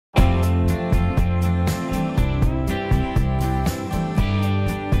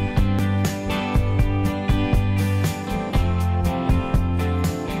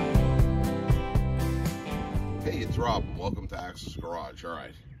Axel's Garage. All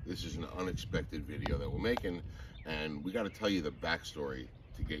right, this is an unexpected video that we're making, and we got to tell you the backstory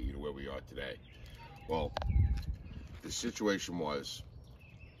to get you to where we are today. Well, the situation was,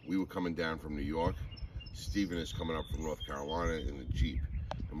 we were coming down from New York. Steven is coming up from North Carolina in the Jeep,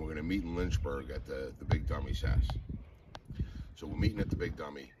 and we're going to meet in Lynchburg at the Big Dummy's house. So we're meeting at the Big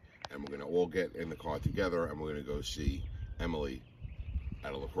Dummy, and we're going to all get in the car together, and we're going to go see Emily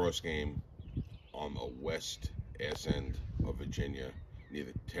at a lacrosse game on the west ass end of Virginia, near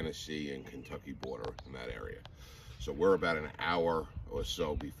the Tennessee and Kentucky border, in that area. So we're about an hour or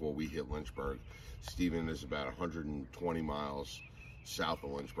so before we hit Lynchburg. Steven is about 120 miles south of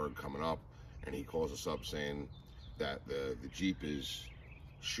Lynchburg coming up, and he calls us up saying that the Jeep is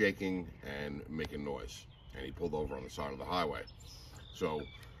shaking and making noise, and he pulled over on the side of the highway. So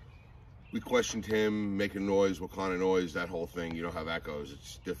we questioned him, making noise, what kind of noise, that whole thing. You know how that goes,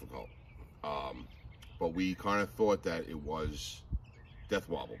 it's difficult. But we kind of thought that it was death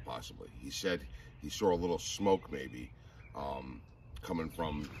wobble, possibly. He said he saw a little smoke maybe coming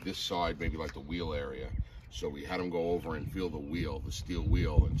from this side, maybe like the wheel area. So we had him go over and feel the wheel, the steel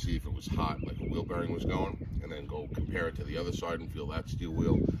wheel, and see if it was hot, like a wheel bearing was going, and then go compare it to the other side and feel that steel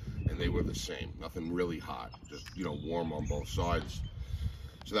wheel, and they were the same. Nothing really hot, just, you know, warm on both sides.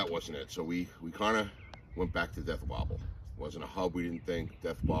 So that wasn't it. So we kind of went back to death wobble. Wasn't a hub, we didn't think.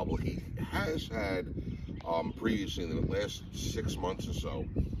 Death wobble. He has had previously, in the last 6 months or so,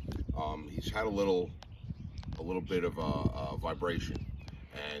 he's had a little bit of a vibration,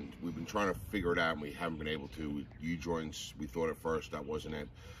 and we've been trying to figure it out, and we haven't been able to. U-joints, we thought at first that wasn't it,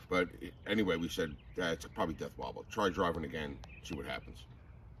 but anyway, we said it's probably death wobble. Try driving again, see what happens.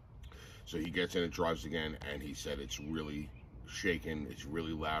 So he gets in and drives again, and he said it's really shaking, it's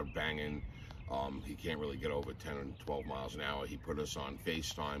really loud, banging. He can't really get over 10 and 12 miles an hour. He put us on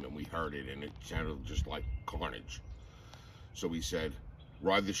FaceTime, and we heard it, and it sounded just like Carnage. So we said,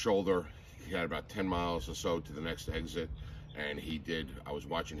 ride the shoulder. He had about 10 miles or so to the next exit, and he did. I was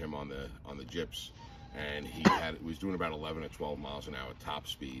watching him on the Jips, and he was doing about 11 or 12 miles an hour top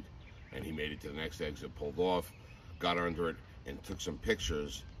speed, and he made it to the next exit, pulled off, got under it, and took some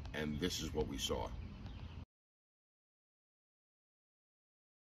pictures, and this is what we saw.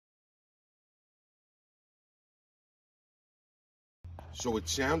 So it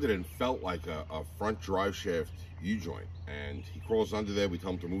sounded and felt like a front drive shaft U-joint, and he crawls under there. We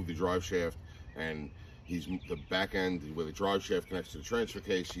tell him to move the drive shaft, and he's the back end where the drive shaft connects to the transfer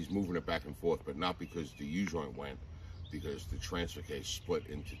case. He's moving it back and forth, but not because the U-joint went, because the transfer case split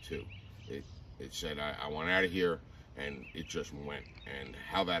into two. It said, I want out of here, and it just went. And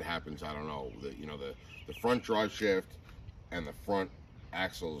how that happens, I don't know. The front drive shaft and the front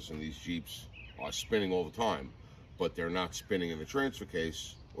axles in these Jeeps are spinning all the time, but they're not spinning in the transfer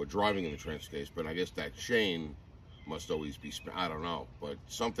case or driving in the transfer case. But I guess that chain must always be I don't know, but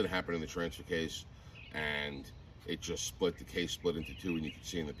something happened in the transfer case, and it just split. The case split into two, and you can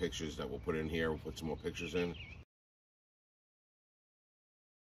see in the pictures that we'll put in here. We'll put some more pictures in.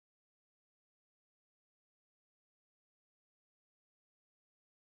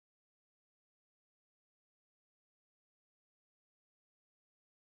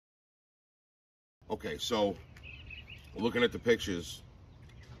 Okay, so looking at the pictures,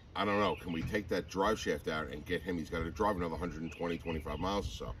 I don't know, can we take that drive shaft out and get him? He's got to drive another 120, 25 miles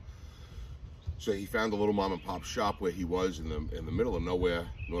or so. So he found a little mom and pop shop where he was in the middle of nowhere,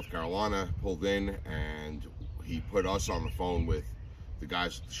 North Carolina, pulled in, and he put us on the phone with the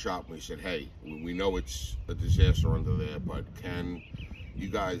guys at the shop, and we said, hey, we know it's a disaster under there, but can you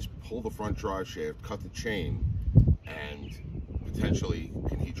guys pull the front drive shaft, cut the chain, and potentially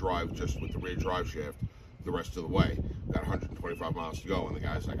can he drive just with the rear drive shaft the rest of the way? Got 125 miles to go, and the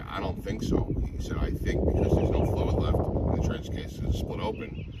guy's like, I don't think so. He said, I think because there's no fluid left and the transfer case is split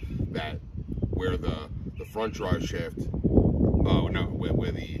open, that where the front drive shaft,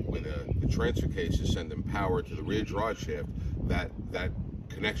 where the transfer case is sending power to the rear drive shaft, that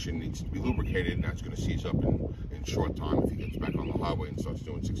connection needs to be lubricated, and that's going to seize up in short time if he gets back on the highway and starts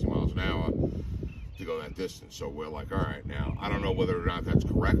doing 60 miles an hour to go that distance. So we're like, all right, now I don't know whether or not that's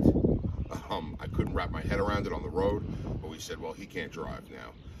correct. I couldn't wrap my head around it on the road, but we said, well, he can't drive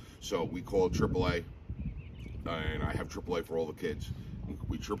now. So we called AAA, and I have AAA for all the kids.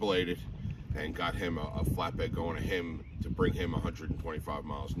 We AAA'd it and got him a flatbed going to him to bring him 125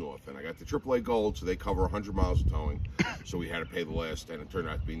 miles north. And I got the AAA Gold, so they cover 100 miles of towing. So we had to pay the last, and it turned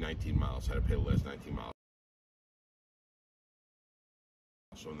out to be 19 miles. Had to pay the last 19 miles.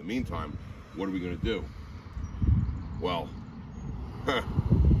 So in the meantime, what are we going to do? Well,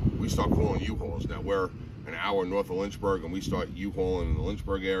 we start calling U-Hauls. Now we're an hour north of Lynchburg, and we start U-Hauling in the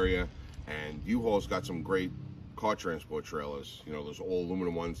Lynchburg area, and U-Haul's got some great car transport trailers. You know, those all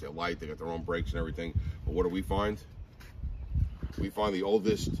aluminum ones. They're light. They got their own brakes and everything. But what do we find? We find the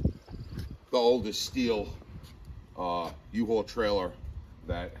oldest steel U-Haul trailer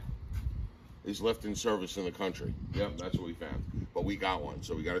that is left in service in the country. Yep, that's what we found. But we got one.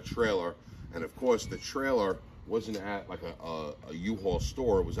 So we got a trailer, and of course the trailer wasn't at like a U-Haul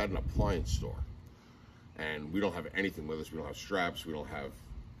store. It was at an appliance store. And we don't have anything with us. We don't have straps. We don't have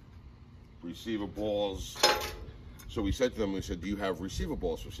receiver balls. So we said to them, we said, do you have receiver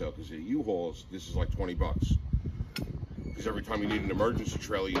balls for sale? Because at U-Hauls, this is like 20 bucks. Because every time you need an emergency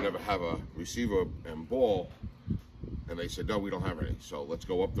trailer, you never have a receiver and ball. And they said, no, we don't have any. So let's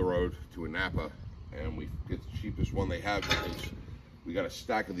go up the road to a Napa, and we get the cheapest one they have, because we got a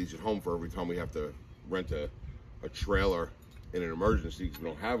stack of these at home for every time we have to rent a trailer in an emergency, because we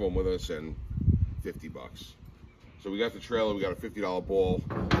don't have one with us, and 50 bucks. So we got the trailer, we got a $50 ball.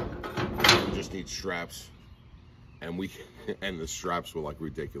 We just need straps. And the straps were like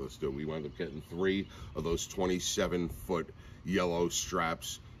ridiculous, dude. We wound up getting 3 of those 27-foot yellow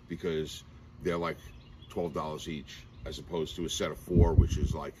straps, because they're like $12 each, as opposed to a set of 4, which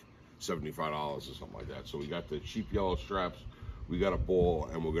is like $75 or something like that. So we got the cheap yellow straps, we got a ball,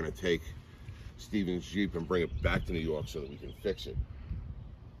 and we're gonna take Steven's Jeep and bring it back to New York so that we can fix it.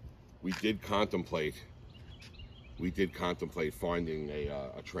 We did contemplate finding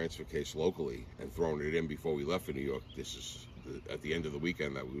a transfer case locally and throwing it in before we left for New York. This is at the end of the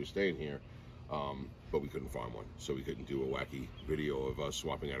weekend that we were staying here, but we couldn't find one, so we couldn't do a wacky video of us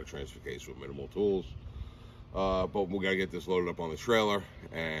swapping out a transfer case with minimal tools. But we gotta get this loaded up on the trailer,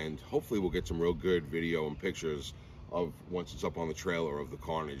 and hopefully we'll get some real good video and pictures of, once it's up on the trailer, of the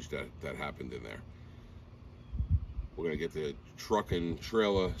carnage that happened in there. We're gonna get the truck and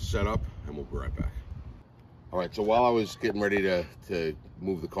trailer set up, and we'll be right back. All right, so while I was getting ready to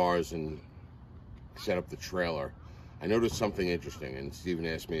move the cars and set up the trailer, I noticed something interesting, and Steven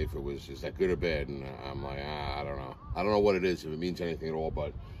asked me if is that good or bad, and I'm like, I don't know. I don't know what it is, if it means anything at all,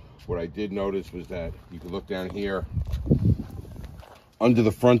 but what I did notice was that you can look down here, under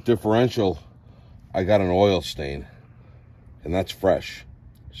the front differential, I got an oil stain, and that's fresh.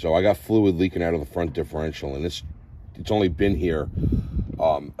 So I got fluid leaking out of the front differential, and it's only been here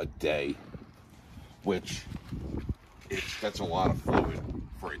a day, which that's a lot of fluid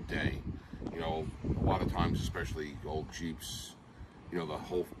for a day. You know, a lot of times, especially old Jeeps, you know, the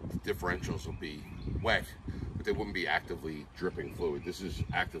whole differentials will be wet, but they wouldn't be actively dripping fluid. This is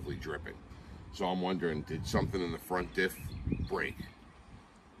actively dripping. So I'm wondering, did something in the front diff break,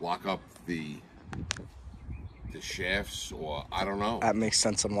 lock up the shafts, or I don't know. That makes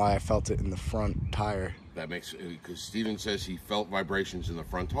sense on why I felt it in the front tire. That makes, because Steven says he felt vibrations in the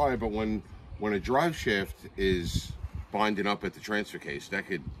front tire, but when a drive shaft is binding up at the transfer case, that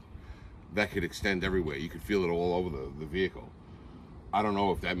could extend everywhere. You could feel it all over the vehicle. I don't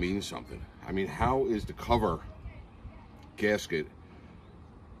know if that means something. I mean, how is the cover gasket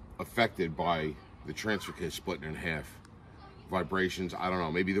affected by the transfer case splitting in half? Vibrations, I don't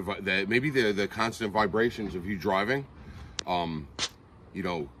know. Maybe the constant vibrations of you driving, you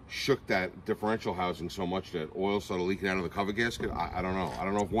know, shook that differential housing so much that oil started leaking out of the cover gasket. I don't know. I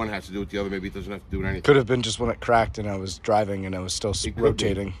don't know if one has to do with the other. Maybe it doesn't have to do with anything. Could have been just when it cracked and I was driving and I was still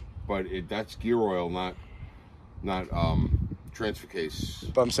rotating. But that's gear oil, not transfer case.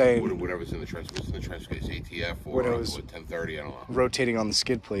 But I'm saying whatever's in the transfer case, ATF or 1030. I don't know. Rotating on the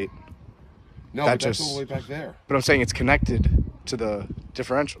skid plate. No, but that's all the way back there. But I'm saying it's connected to the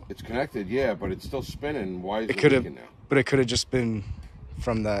differential. It's connected, yeah, but it's still spinning. Why is it leaking now? But it could have just been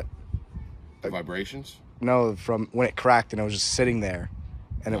from that. The vibrations? No, from when it cracked and I was just sitting there,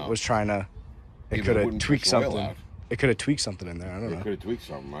 and it was trying to. It could have tweaked something. It could have tweaked something in there. I don't know. It could have tweaked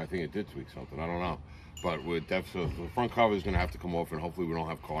something. I think it did tweak something. I don't know. But with the front cover is going to have to come off, and hopefully we don't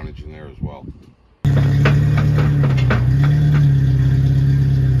have carnage in there as well.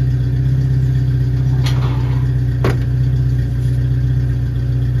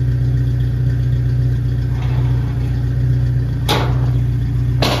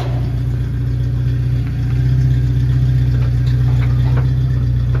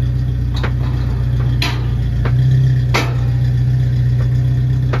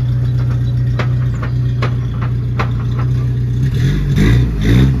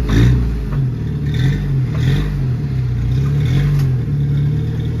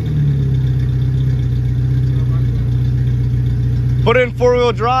 Put in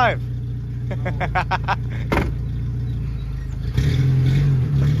four-wheel drive.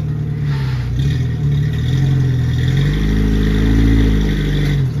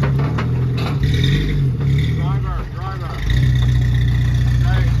 Driver.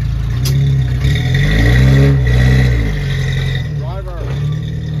 Okay.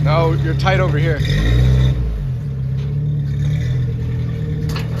 Oh, you're tight over here.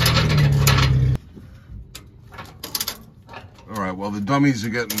 All right, well, the dummies are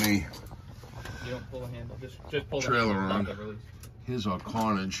getting the You don't pull the handle, just pull trailer the on. release. Here's our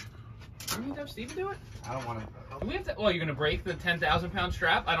Carnage. Do we need to have Steven do it? I don't want to. Do we have to? Oh, you're gonna break the 10,000-pound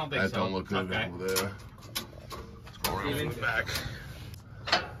strap? I don't think so. That don't look good Okay. over there. Let's go around from the back.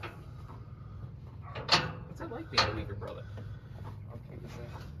 What's it like being a weaker brother?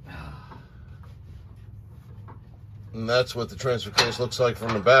 And that's what the transfer case looks like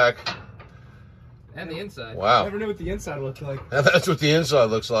from the back. And the inside. I Wow. never knew what the inside looked like. And that's what the inside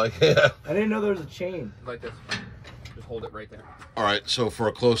looks like. Yeah. I didn't know there was a chain. Like this. Just hold it right there. All right, so for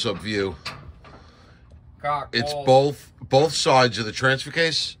a close-up view, Cock, it's balls. both sides of the transfer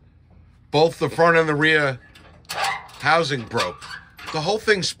case, both the front and the rear housing broke. The whole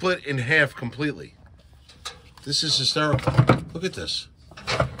thing split in half completely. This is hysterical. Look at this.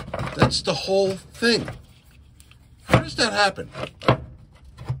 That's the whole thing. How does that happen?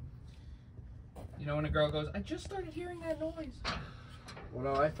 You know when a girl goes, I just started hearing that noise. Well,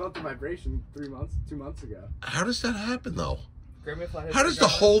 no, I felt the vibration 2 months ago. How does that happen, though? Grab me a flathead How does the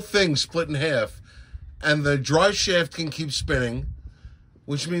cigar. whole thing split in half and the drive shaft can keep spinning,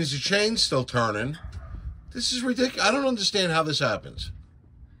 which means the chain's still turning? This is ridiculous. I don't understand how this happens.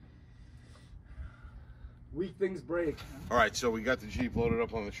 Weak things break. All right, so we got the Jeep loaded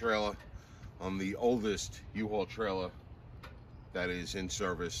up on the trailer, on the oldest U-Haul trailer that is in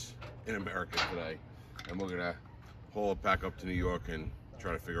service in America today. And we're gonna haul it back up to New York and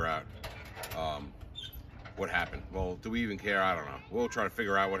try to figure out what happened. Well, do we even care? I don't know. We'll try to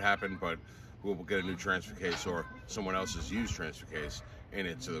figure out what happened, but we'll get a new transfer case or someone else's used transfer case in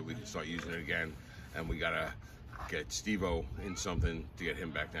it so that we can start using it again. And we gotta get Steve-O in something to get him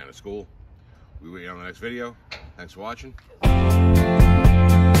back down to school. We wait on the next video. Thanks for watching.